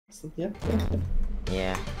Yeah.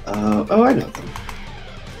 Yeah. Oh, I know them.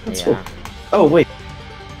 That's Yeah. cool. Oh, wait.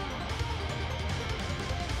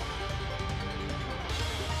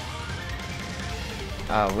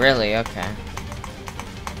 Oh, really? Okay.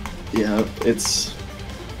 Yeah, it's...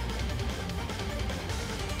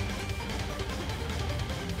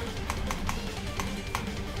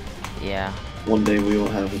 Yeah. One day we will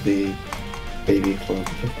have the baby club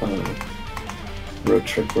road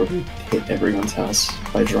trip where we hit everyone's house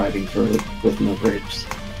by driving through it with no brakes.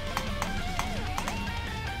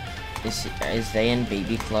 Is they in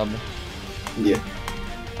baby club? Yeah.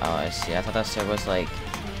 Oh, I see. I thought that server was like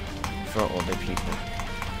for older people.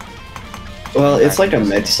 Well, it's like a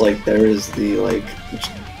mix. Like there is the like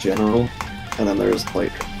general, and then there's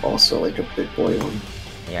like also like a big boy one.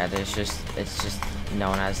 Yeah, it's just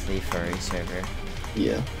known as the furry server.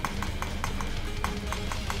 Yeah.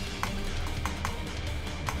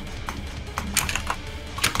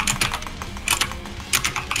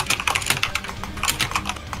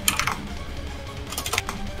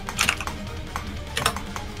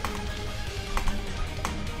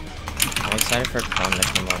 I'm excited for Clone to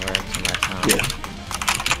come over to my town. Yeah.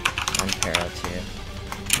 And Pero too.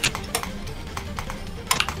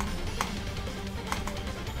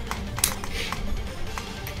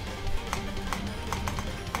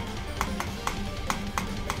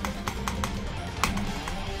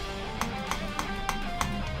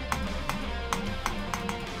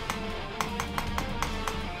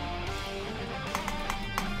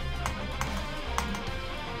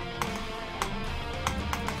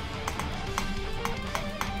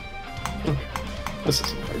 This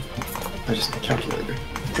isn't hard. I just need a calculator.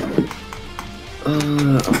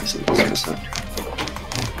 Obviously this is not.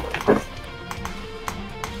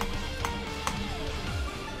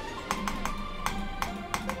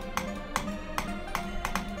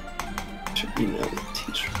 Should email the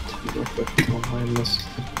teacher to real quick online this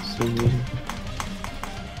Zoom meeting.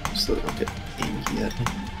 So they don't get angry at me.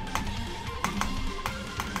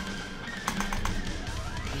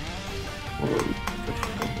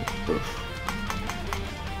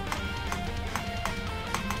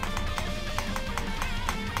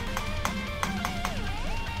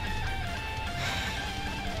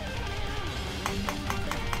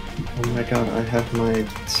 Oh my god, I have my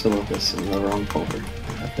syllabus in the wrong folder.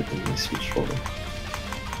 I have it in my speech folder.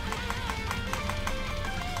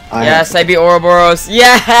 Yes, I beat Ouroboros.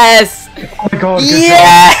 Yes! Oh my god,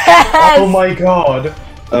 yes! Oh my god.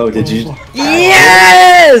 Oh, did you?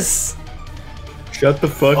 Yes! Shut the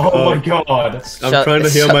fuck up. Oh my god. I'm trying to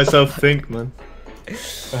hear myself think, man.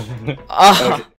 Oh. Okay.